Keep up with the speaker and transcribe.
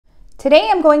Today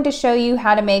I'm going to show you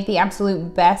how to make the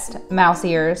absolute best mouse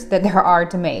ears that there are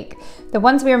to make. The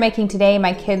ones we are making today,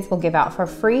 my kids will give out for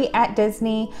free at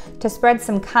Disney to spread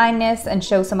some kindness and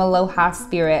show some aloha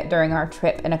spirit during our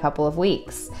trip in a couple of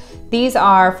weeks. These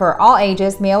are for all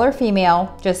ages, male or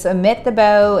female. Just omit the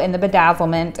bow and the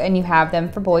bedazzlement and you have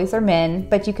them for boys or men,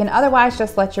 but you can otherwise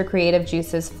just let your creative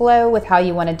juices flow with how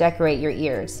you want to decorate your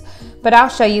ears. But I'll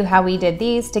show you how we did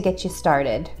these to get you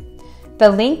started. The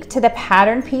link to the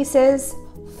pattern pieces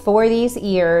for these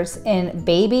ears in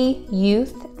baby,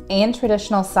 youth, and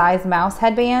traditional size mouse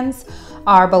headbands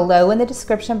are below in the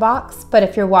description box, but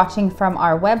if you're watching from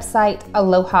our website,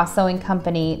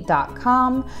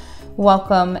 alohasewingcompany.com,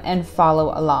 welcome and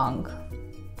follow along.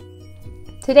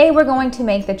 Today we're going to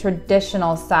make the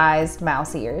traditional sized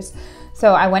mouse ears.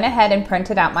 So I went ahead and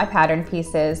printed out my pattern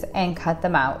pieces and cut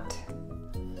them out.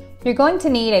 You're going to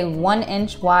need a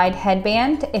 1-inch wide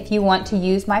headband if you want to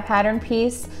use my pattern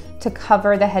piece to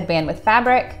cover the headband with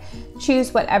fabric.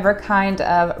 Choose whatever kind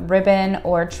of ribbon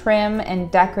or trim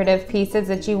and decorative pieces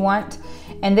that you want.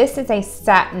 And this is a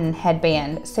satin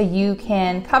headband, so you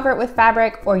can cover it with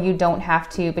fabric or you don't have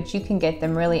to, but you can get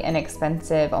them really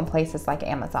inexpensive on places like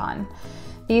Amazon.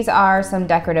 These are some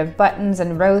decorative buttons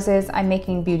and roses. I'm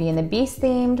making Beauty and the Beast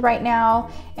themed right now.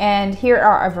 And here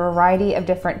are a variety of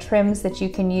different trims that you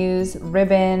can use,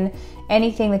 ribbon,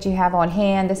 anything that you have on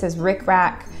hand. This is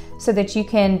rickrack so that you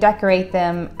can decorate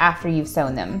them after you've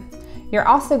sewn them. You're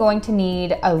also going to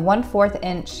need a 1/4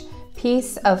 inch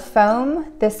piece of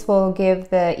foam. This will give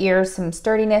the ears some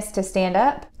sturdiness to stand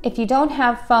up. If you don't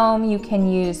have foam, you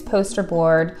can use poster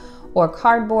board or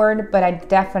cardboard, but I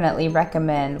definitely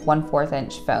recommend 1/4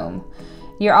 inch foam.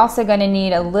 You're also going to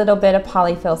need a little bit of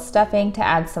polyfill stuffing to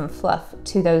add some fluff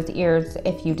to those ears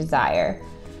if you desire.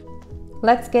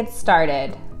 Let's get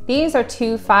started. These are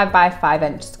two 5x5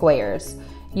 inch squares.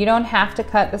 You don't have to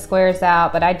cut the squares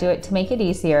out, but I do it to make it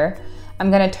easier. I'm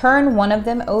going to turn one of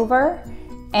them over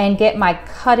and get my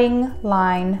cutting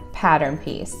line pattern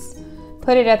piece.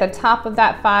 Put it at the top of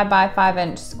that 5x5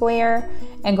 inch square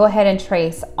and go ahead and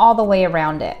trace all the way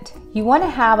around it. You want to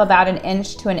have about 1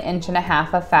 inch to 1.5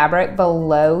 inches of fabric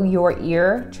below your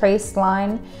ear trace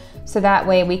line, so that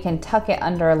way we can tuck it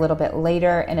under a little bit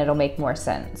later and it'll make more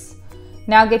sense.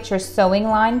 Now get your sewing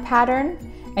line pattern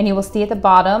and you will see at the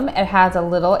bottom it has a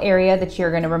little area that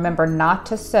you're going to remember not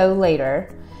to sew later,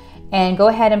 and go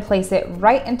ahead and place it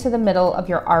right into the middle of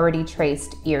your already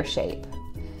traced ear shape.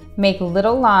 Make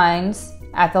little lines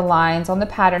at the lines on the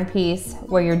pattern piece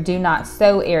where your do not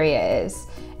sew area is,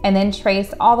 and then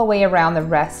trace all the way around the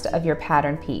rest of your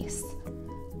pattern piece.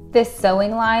 This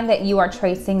sewing line that you are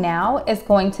tracing now is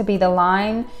going to be the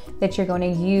line that you're going to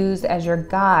use as your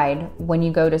guide when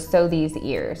you go to sew these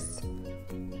ears.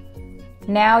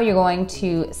 Now you're going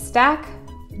to stack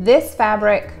this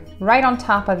fabric right on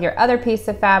top of your other piece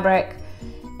of fabric,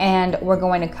 and we're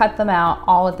going to cut them out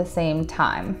all at the same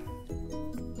time.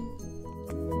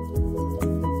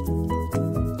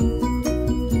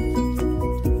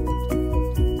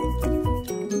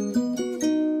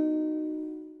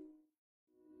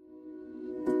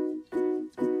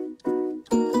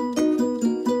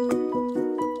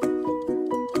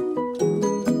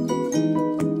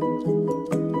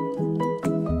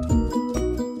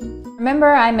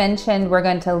 Remember I mentioned we're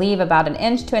going to leave about 1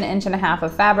 inch to 1.5 inches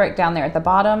of fabric down there at the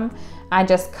bottom. I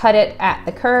just cut it at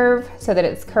the curve so that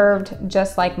it's curved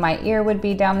just like my ear would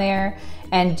be down there,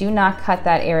 and do not cut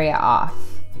that area off.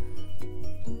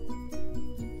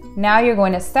 Now you're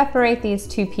going to separate these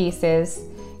two pieces,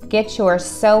 get your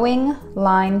sewing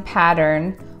line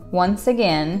pattern once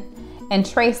again, and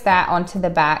trace that onto the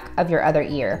back of your other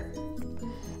ear.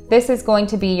 This is going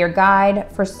to be your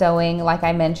guide for sewing, like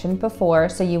I mentioned before,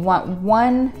 so you want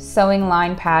one sewing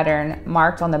line pattern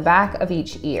marked on the back of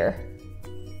each ear.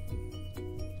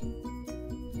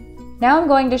 Now I'm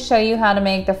going to show you how to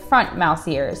make the front mouse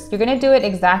ears. You're going to do it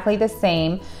exactly the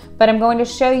same, but I'm going to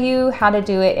show you how to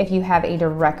do it if you have a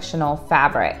directional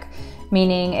fabric,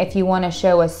 meaning if you want to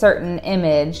show a certain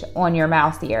image on your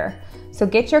mouse ear. So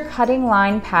get your cutting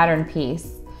line pattern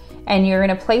piece, and you're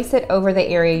going to place it over the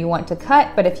area you want to cut,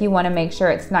 but if you want to make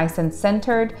sure it's nice and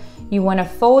centered, you want to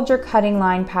fold your cutting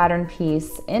line pattern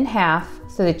piece in half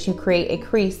so that you create a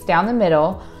crease down the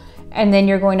middle, and then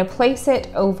you're going to place it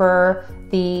over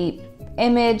the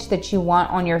image that you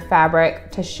want on your fabric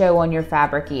to show on your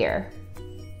fabric ear.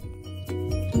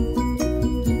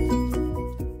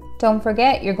 Don't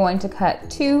forget, you're going to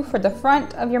cut 2 for the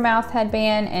front of your mouse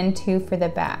headband and 2 for the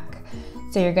back.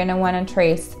 So you're going to want to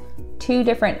trace 2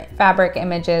 different fabric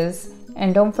images,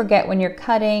 and don't forget when you're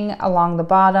cutting along the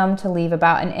bottom to leave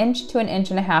about 1 inch to 1.5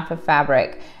 inches of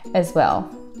fabric as well.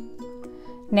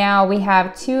 Now we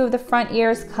have 2 of the front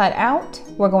ears cut out.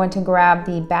 We're going to grab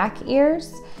the back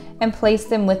ears and place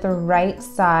them with the right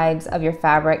sides of your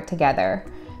fabric together.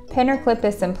 Pin or clip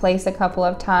this in place a couple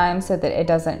of times so that it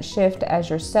doesn't shift as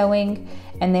you're sewing,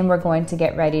 and then we're going to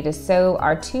get ready to sew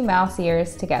our 2 mouse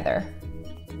ears together.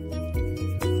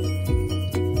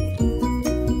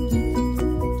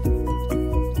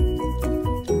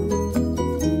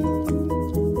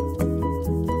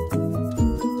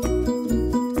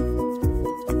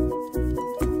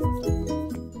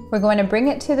 We're going to bring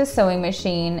it to the sewing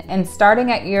machine, and starting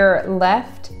at your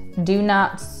left do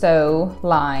not sew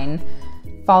line,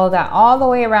 follow that all the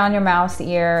way around your mouse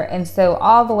ear and sew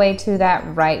all the way to that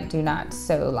right do not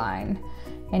sew line.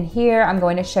 And here I'm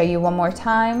going to show you one more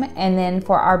time, and then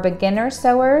for our beginner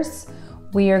sewers,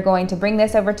 we are going to bring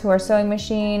this over to our sewing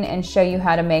machine and show you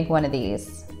how to make one of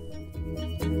these.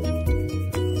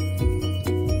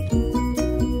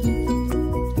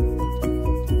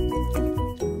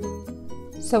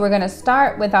 So we're going to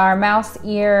start with our mouse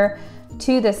ear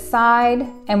to the side,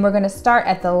 and we're going to start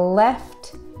at the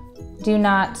left do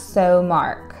not sew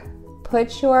mark.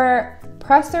 Put your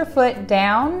presser foot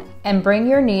down and bring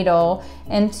your needle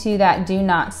into that do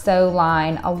not sew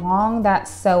line along that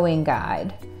sewing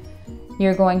guide.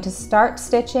 You're going to start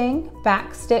stitching,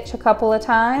 back stitch a couple of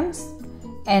times,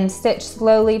 and stitch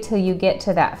slowly till you get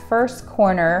to that first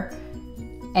corner,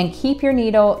 and keep your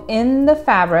needle in the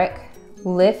fabric.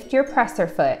 Lift your presser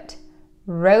foot,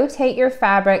 rotate your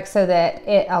fabric so that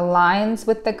it aligns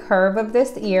with the curve of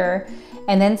this ear,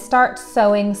 and then start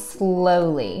sewing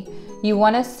slowly. You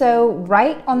want to sew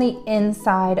right on the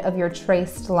inside of your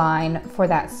traced line for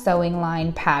that sewing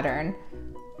line pattern.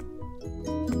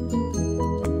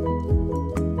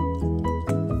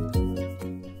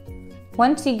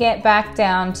 Once you get back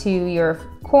down to your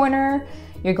corner,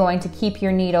 you're going to keep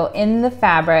your needle in the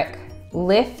fabric,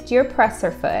 lift your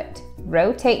presser foot,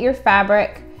 rotate your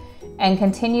fabric, and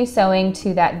continue sewing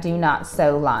to that do not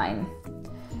sew line.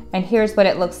 And here's what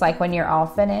it looks like when you're all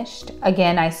finished.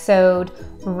 Again, I sewed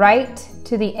right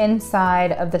to the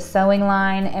inside of the sewing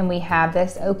line, and we have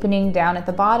this opening down at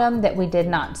the bottom that we did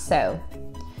not sew.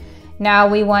 Now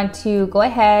we want to go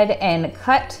ahead and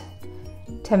cut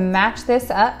to match this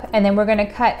up, and then we're going to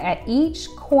cut at each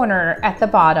corner at the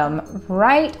bottom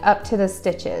right up to the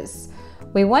stitches.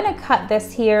 We want to cut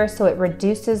this here so it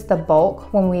reduces the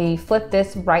bulk when we flip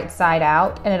this right side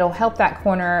out, and it'll help that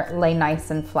corner lay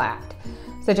nice and flat.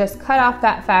 So just cut off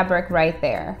that fabric right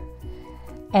there.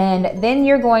 And then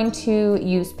you're going to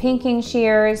use pinking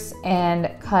shears and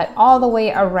cut all the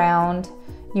way around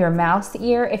your mouse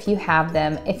ear if you have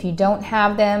them. If you don't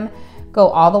have them, go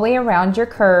all the way around your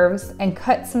curves and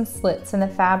cut some slits in the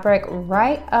fabric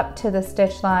right up to the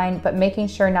stitch line, but making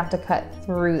sure not to cut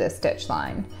through the stitch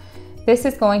line. This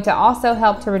is going to also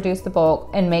help to reduce the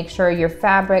bulk and make sure your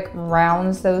fabric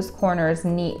rounds those corners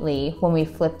neatly when we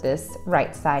flip this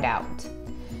right side out.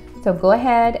 So go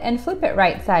ahead and flip it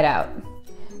right side out.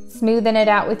 Smoothen it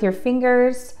out with your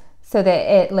fingers so that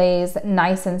it lays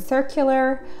nice and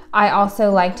circular. I also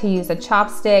like to use a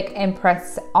chopstick and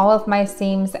press all of my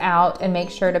seams out and make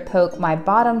sure to poke my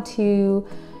bottom 2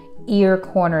 ear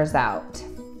corners out.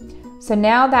 So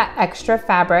now that extra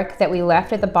fabric that we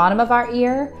left at the bottom of our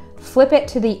ear, flip it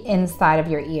to the inside of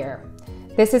your ear.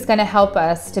 This is going to help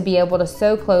us to be able to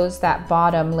sew close that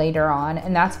bottom later on,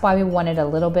 and that's why we wanted a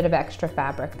little bit of extra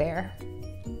fabric there.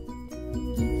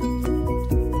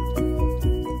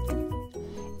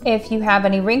 If you have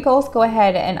any wrinkles, go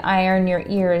ahead and iron your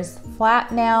ears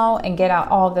flat now and get out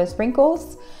all of those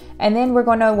wrinkles. And then we're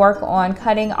going to work on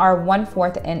cutting our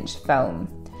 1/4 inch foam.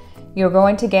 You're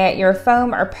going to get your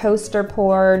foam or poster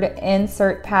board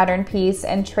insert pattern piece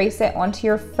and trace it onto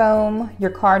your foam, your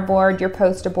cardboard, your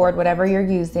poster board, whatever you're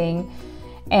using,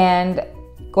 and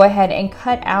go ahead and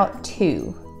cut out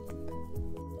 2.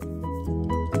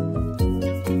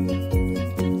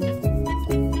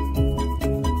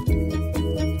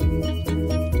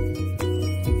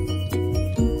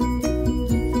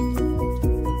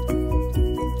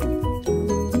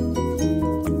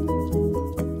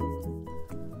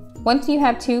 Once you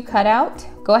have 2 cut out,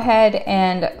 go ahead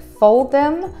and fold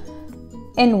them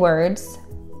inwards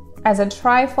as a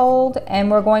tri-fold, and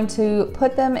we're going to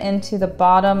put them into the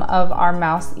bottom of our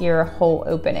mouse ear hole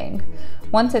opening.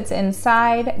 Once it's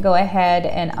inside, go ahead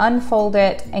and unfold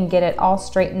it and get it all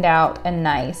straightened out and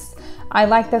nice. I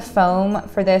like the foam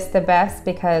for this the best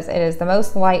because it is the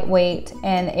most lightweight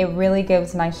and it really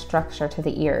gives nice structure to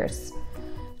the ears.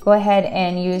 Go ahead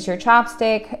and use your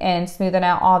chopstick and smoothen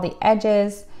out all the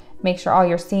edges. Make sure all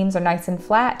your seams are nice and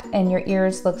flat and your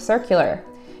ears look circular.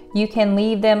 You can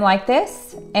leave them like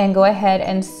this and go ahead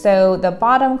and sew the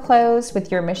bottom closed with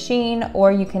your machine,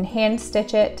 or you can hand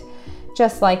stitch it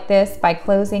just like this by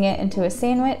closing it into a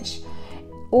sandwich,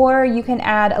 or you can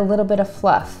add a little bit of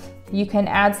fluff. You can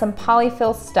add some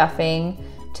polyfill stuffing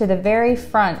to the very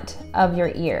front of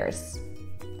your ears.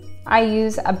 I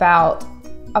use about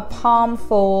a palm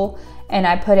full, and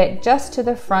I put it just to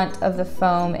the front of the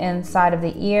foam inside of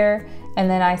the ear, and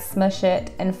then I smush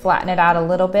it and flatten it out a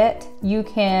little bit. You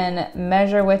can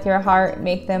measure with your heart,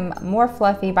 make them more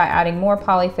fluffy by adding more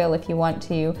polyfill if you want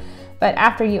to. But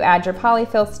after you add your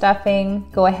polyfill stuffing,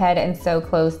 go ahead and sew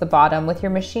close the bottom with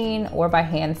your machine or by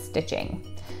hand stitching.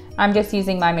 I'm just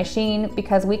using my machine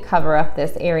because we cover up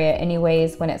this area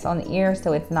anyways when it's on the ear,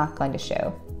 so it's not going to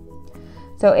show.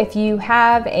 So if you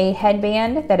have a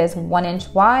headband that is 1 inch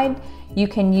wide, you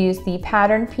can use the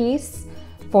pattern piece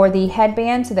for the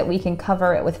headband so that we can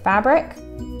cover it with fabric.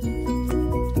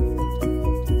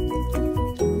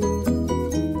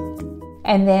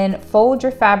 And then fold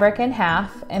your fabric in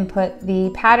half and put the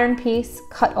pattern piece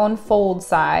cut on fold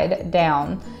side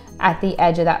down at the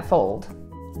edge of that fold.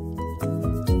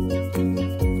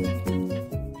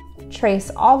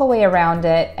 Trace all the way around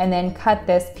it and then cut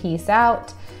this piece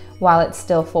out while it's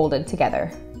still folded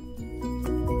together.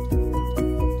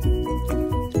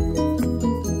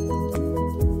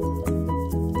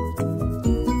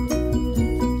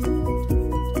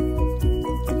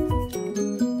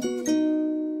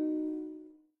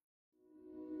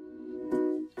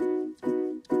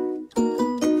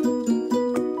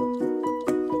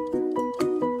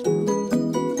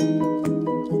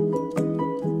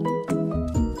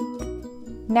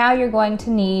 Now you're going to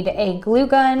need a glue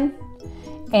gun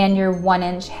and your 1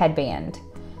 inch headband.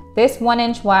 This 1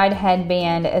 inch wide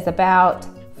headband is about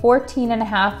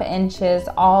 14.5 inches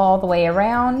all the way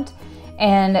around.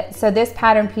 And so this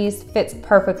pattern piece fits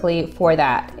perfectly for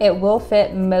that. It will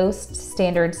fit most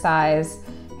standard size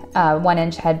 1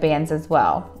 inch headbands as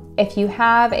well. If you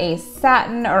have a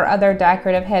satin or other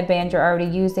decorative headband you're already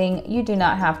using, you do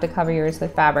not have to cover yours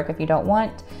with fabric if you don't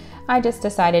want. I just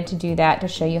decided to do that to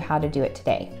show you how to do it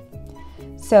today.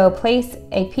 So place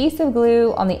a piece of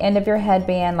glue on the end of your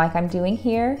headband like I'm doing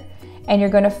here, and you're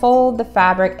going to fold the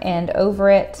fabric end over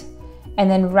it and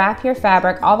then wrap your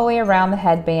fabric all the way around the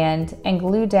headband and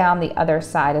glue down the other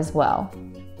side as well.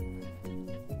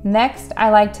 Next, I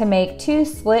like to make 2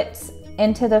 slits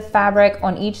into the fabric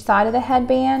on each side of the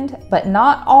headband, but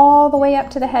not all the way up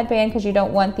to the headband because you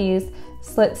don't want these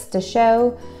slits to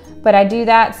show. But I do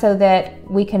that so that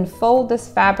we can fold this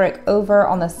fabric over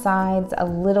on the sides a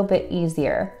little bit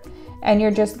easier. And you're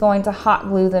just going to hot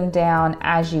glue them down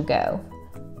as you go.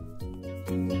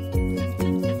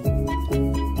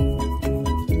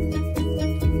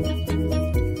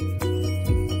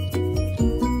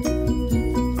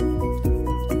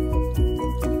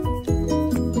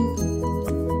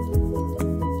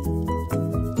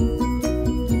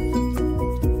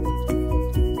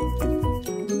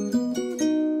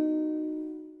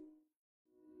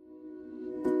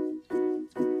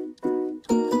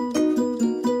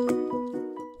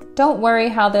 Don't worry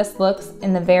how this looks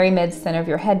in the very mid-center of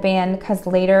your headband, because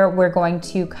later we're going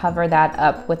to cover that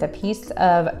up with a piece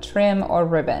of trim or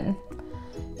ribbon.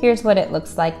 Here's what it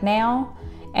looks like now.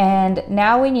 And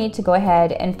now we need to go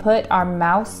ahead and put our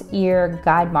mouse ear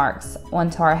guide marks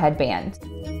onto our headband.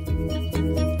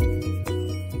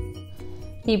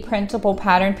 The printable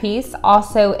pattern piece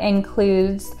also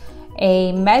includes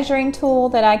a measuring tool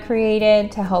that I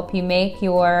created to help you make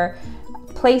your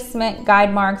placement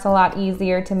guide marks a lot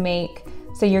easier to make.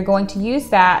 So you're going to use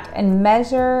that and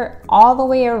measure all the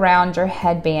way around your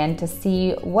headband to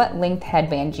see what length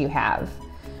headband you have.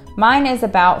 Mine is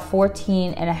about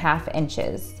 14.5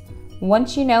 inches.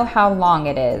 Once you know how long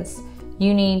it is,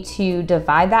 you need to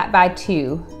divide that by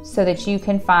 2 so that you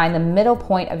can find the middle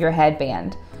point of your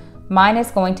headband. Mine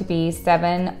is going to be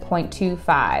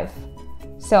 7.25.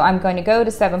 So I'm going to go to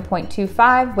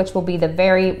 7.25, which will be the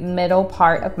very middle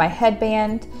part of my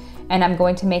headband, and I'm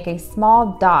going to make a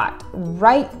small dot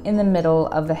right in the middle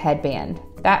of the headband.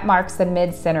 That marks the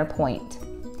mid-center point.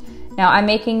 Now I'm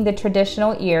making the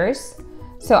traditional ears,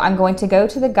 so I'm going to go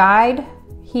to the guide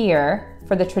here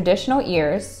for the traditional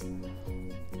ears,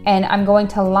 and I'm going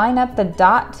to line up the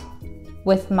dot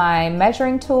with my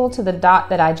measuring tool to the dot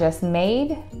that I just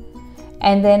made.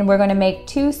 And then we're going to make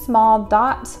 2 small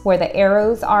dots where the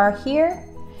arrows are here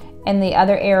and the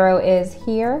other arrow is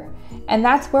here. And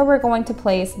that's where we're going to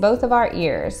place both of our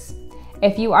ears.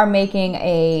 If you are making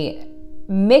a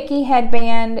Mickey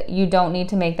headband, you don't need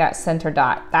to make that center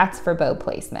dot. That's for bow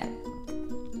placement.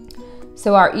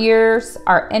 So our ears,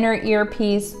 our inner ear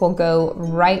piece will go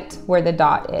right where the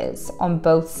dot is on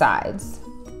both sides.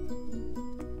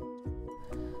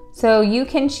 So you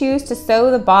can choose to sew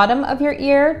the bottom of your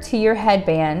ear to your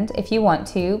headband if you want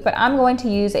to, but I'm going to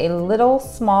use a little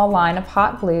small line of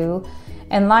hot glue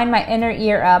and line my inner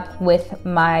ear up with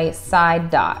my side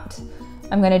dot.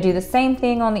 I'm going to do the same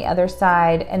thing on the other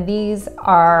side, and these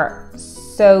are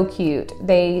so cute.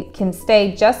 They can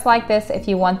stay just like this if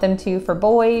you want them to for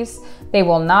boys. They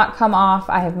will not come off.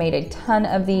 I have made a ton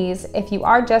of these. If you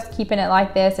are just keeping it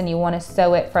like this and you want to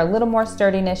sew it for a little more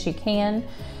sturdiness, you can.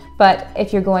 But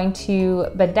if you're going to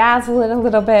bedazzle it a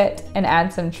little bit and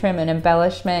add some trim and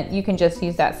embellishment, you can just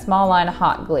use that small line of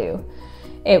hot glue.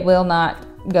 It will not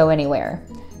go anywhere.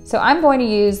 So I'm going to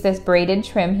use this braided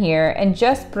trim here and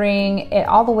just bring it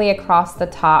all the way across the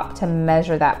top to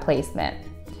measure that placement.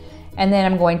 And then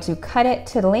I'm going to cut it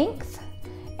to length,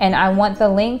 and I want the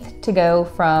length to go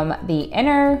from the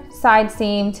inner side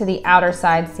seam to the outer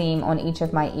side seam on each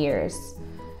of my ears.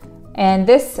 And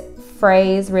this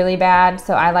frays really bad,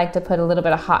 so I like to put a little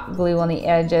bit of hot glue on the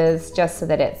edges just so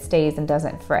that it stays and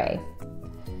doesn't fray.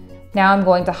 Now I'm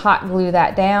going to hot glue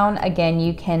that down. Again,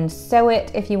 you can sew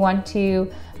it if you want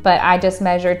to, but I just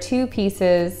measure 2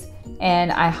 pieces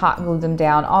and I hot glue them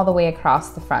down all the way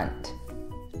across the front.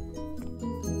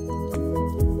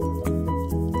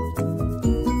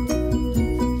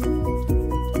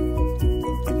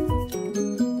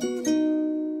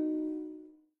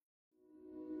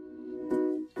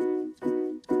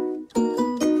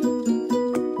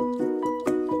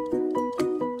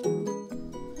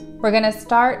 We're going to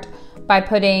start by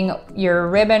putting your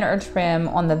ribbon or trim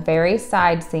on the very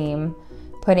side seam,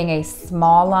 putting a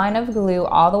small line of glue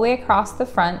all the way across the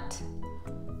front,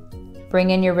 bring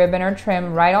in your ribbon or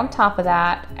trim right on top of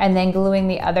that, and then gluing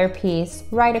the other piece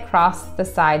right across the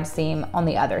side seam on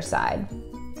the other side.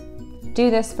 Do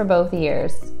this for both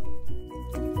ears.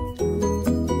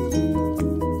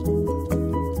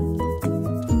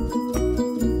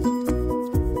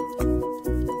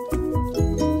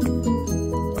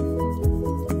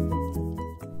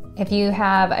 If you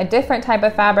have a different type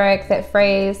of fabric that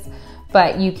frays,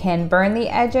 but you can burn the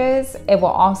edges, it will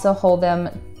also hold them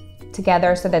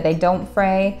together so that they don't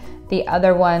fray. The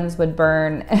other ones would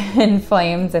burn in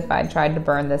flames if I tried to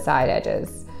burn the side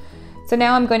edges. So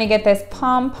now I'm going to get this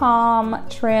pom-pom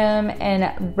trim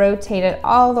and rotate it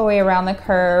all the way around the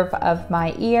curve of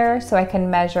my ear so I can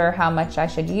measure how much I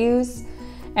should use.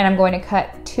 And I'm going to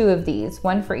cut 2 of these,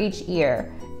 1 for each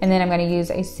ear. And then I'm going to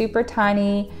use a super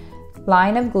tiny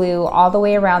line of glue all the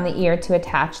way around the ear to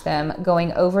attach them,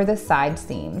 going over the side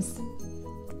seams.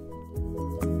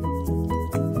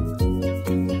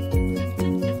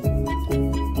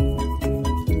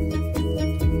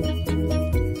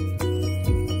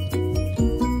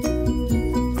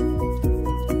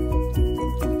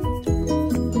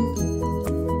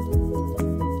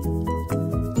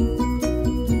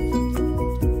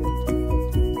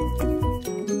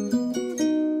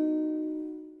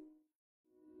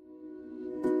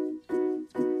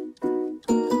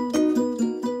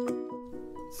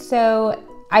 So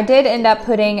I did end up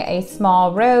putting a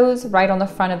small rose right on the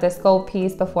front of this gold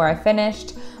piece before I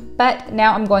finished, but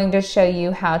now I'm going to show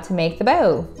you how to make the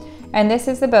bow. And this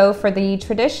is the bow for the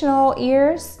traditional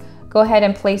ears. Go ahead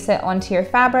and place it onto your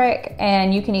fabric,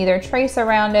 and you can either trace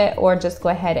around it or just go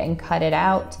ahead and cut it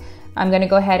out. I'm going to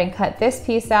go ahead and cut this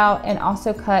piece out and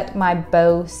also cut my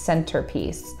bow center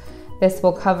piece. This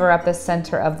will cover up the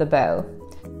center of the bow.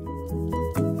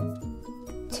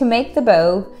 To make the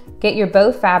bow, get your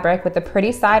bow fabric with the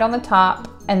pretty side on the top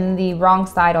and the wrong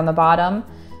side on the bottom.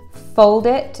 Fold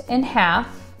it in half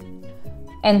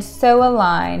and sew a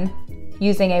line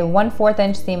using a 1/4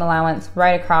 inch seam allowance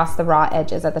right across the raw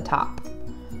edges at the top.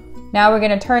 Now we're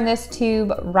going to turn this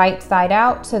tube right side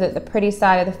out so that the pretty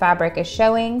side of the fabric is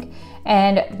showing,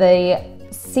 and the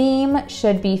seam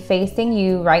should be facing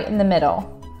you right in the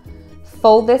middle.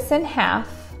 Fold this in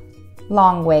half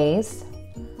long ways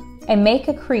and make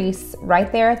a crease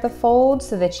right there at the fold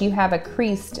so that you have a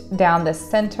crease down the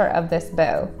center of this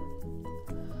bow.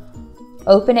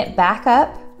 Open it back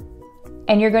up,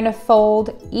 and you're going to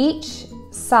fold each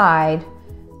side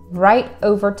right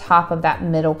over top of that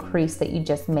middle crease that you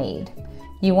just made.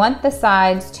 You want the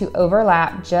sides to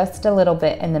overlap just a little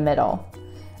bit in the middle.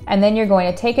 And then you're going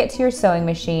to take it to your sewing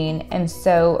machine and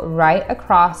sew right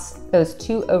across those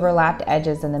 2 overlapped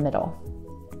edges in the middle.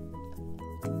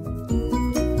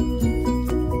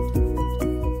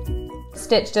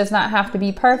 Stitch does not have to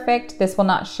be perfect. This will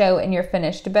not show in your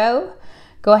finished bow.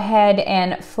 Go ahead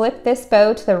and flip this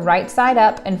bow to the right side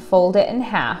up and fold it in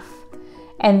half.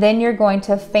 And then you're going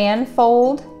to fan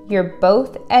fold your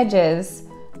both edges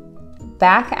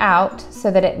back out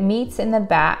so that it meets in the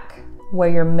back where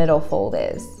your middle fold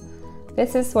is.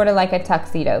 This is sort of like a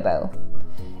tuxedo bow.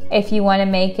 If you want to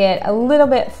make it a little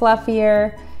bit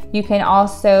fluffier, you can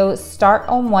also start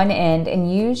on one end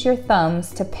and use your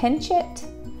thumbs to pinch it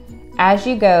as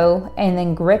you go and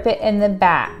then grip it in the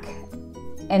back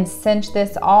and cinch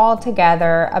this all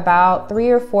together about 3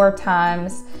 or 4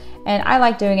 times. And I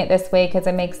like doing it this way because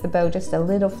it makes the bow just a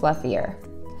little fluffier.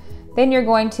 Then you're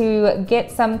going to get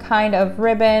some kind of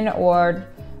ribbon or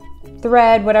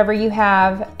thread, whatever you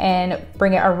have, and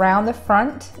bring it around the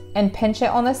front and pinch it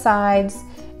on the sides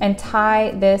and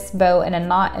tie this bow in a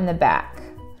knot in the back.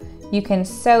 You can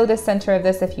sew the center of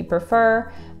this if you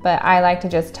prefer, but I like to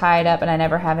just tie it up and I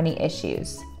never have any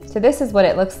issues. So this is what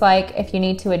it looks like. If you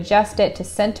need to adjust it to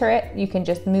center it, you can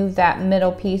just move that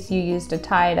middle piece you used to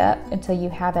tie it up until you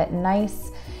have it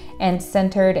nice and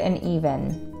centered and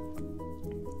even.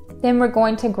 Then we're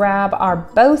going to grab our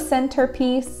bow center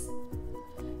piece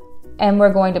and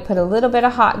we're going to put a little bit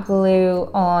of hot glue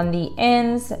on the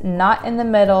ends, not in the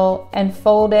middle, and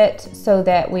fold it so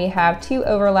that we have 2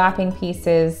 overlapping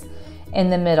pieces in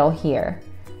the middle here.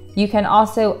 You can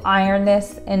also iron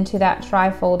this into that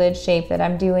tri-folded shape that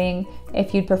I'm doing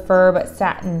if you'd prefer, but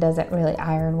satin doesn't really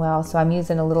iron well, so I'm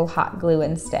using a little hot glue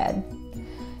instead.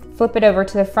 Flip it over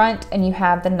to the front and you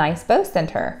have the nice bow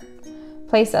center.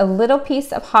 Place a little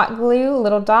piece of hot glue, a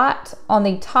little dot, on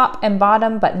the top and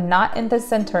bottom, but not in the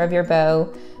center of your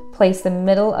bow. Place the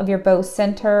middle of your bow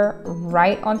center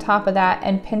right on top of that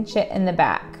and pinch it in the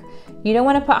back. You don't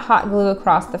want to put hot glue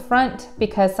across the front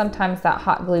because sometimes that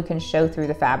hot glue can show through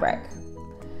the fabric.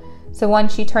 So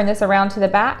once you turn this around to the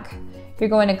back, you're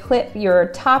going to clip your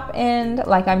top end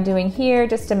like I'm doing here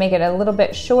just to make it a little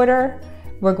bit shorter.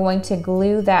 We're going to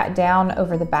glue that down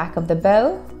over the back of the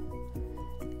bow.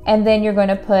 And then you're going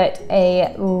to put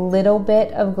a little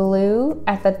bit of glue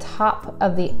at the top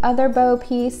of the other bow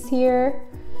piece here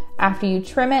after you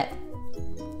trim it.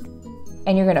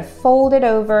 And you're going to fold it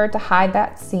over to hide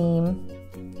that seam,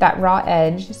 that raw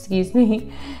edge, excuse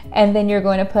me. And then you're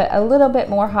going to put a little bit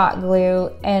more hot glue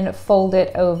and fold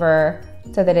it over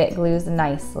so that it glues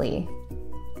nicely.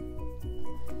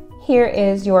 Here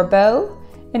is your bow,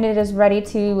 and it is ready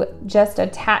to just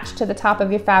attach to the top of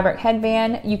your fabric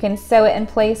headband. You can sew it in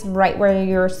place right where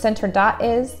your center dot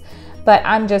is, but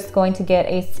I'm just going to get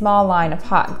a small line of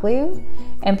hot glue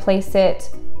and place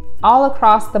it all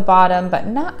across the bottom, but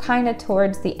not kind of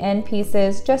towards the end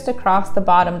pieces, just across the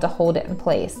bottom to hold it in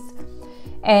place.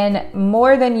 And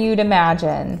more than you'd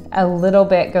imagine, a little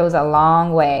bit goes a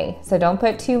long way. So don't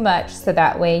put too much so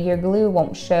that way your glue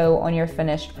won't show on your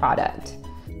finished product.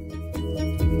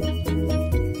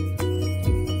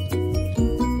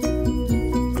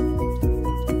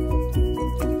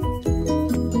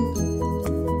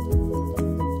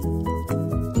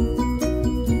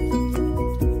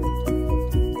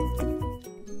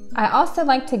 I also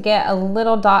like to get a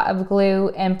little dot of glue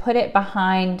and put it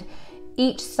behind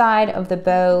each side of the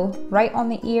bow, right on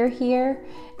the ear here,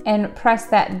 and press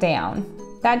that down.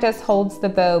 That just holds the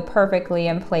bow perfectly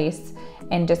in place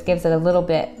and just gives it a little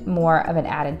bit more of an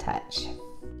added touch.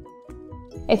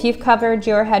 If you've covered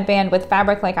your headband with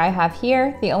fabric like I have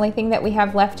here, the only thing that we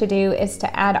have left to do is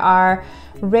to add our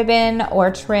ribbon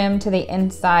or trim to the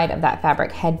inside of that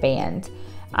fabric headband.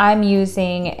 I'm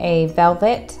using a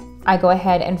velvet. I go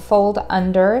ahead and fold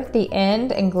under the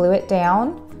end and glue it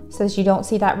down so that you don't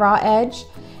see that raw edge.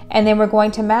 And then we're going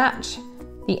to match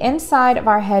the inside of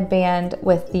our headband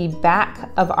with the back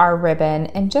of our ribbon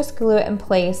and just glue it in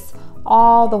place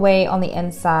all the way on the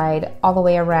inside, all the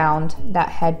way around that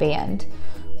headband.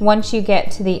 Once you get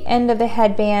to the end of the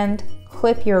headband,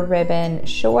 clip your ribbon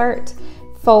short,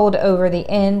 fold over the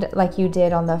end like you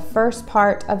did on the first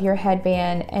part of your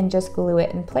headband, and just glue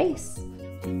it in place.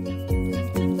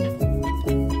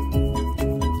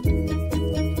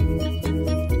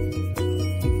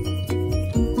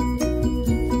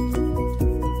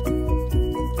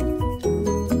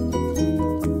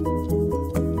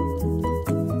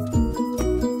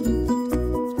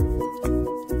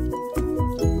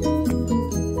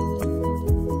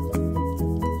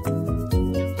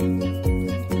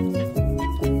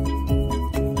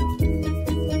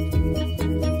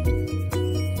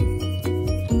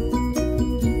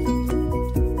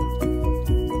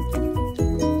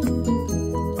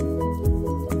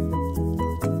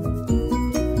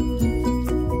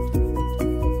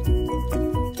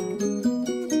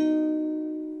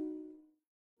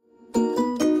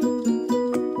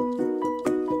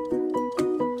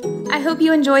 I hope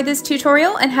you enjoyed this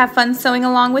tutorial and have fun sewing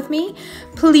along with me.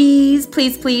 Please,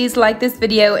 please, please like this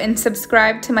video and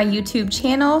subscribe to my YouTube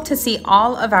channel to see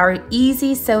all of our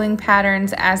easy sewing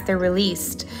patterns as they're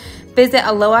released. Visit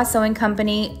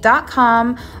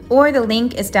AlohaSewingCompany.com, or the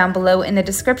link is down below in the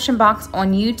description box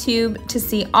on YouTube to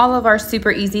see all of our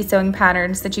super easy sewing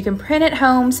patterns that you can print at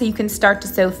home so you can start to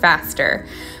sew faster.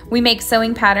 We make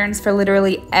sewing patterns for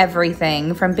literally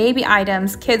everything, from baby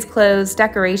items, kids' clothes,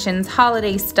 decorations,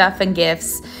 holiday stuff and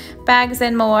gifts, bags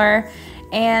and more.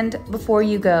 And before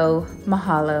you go,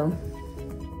 mahalo.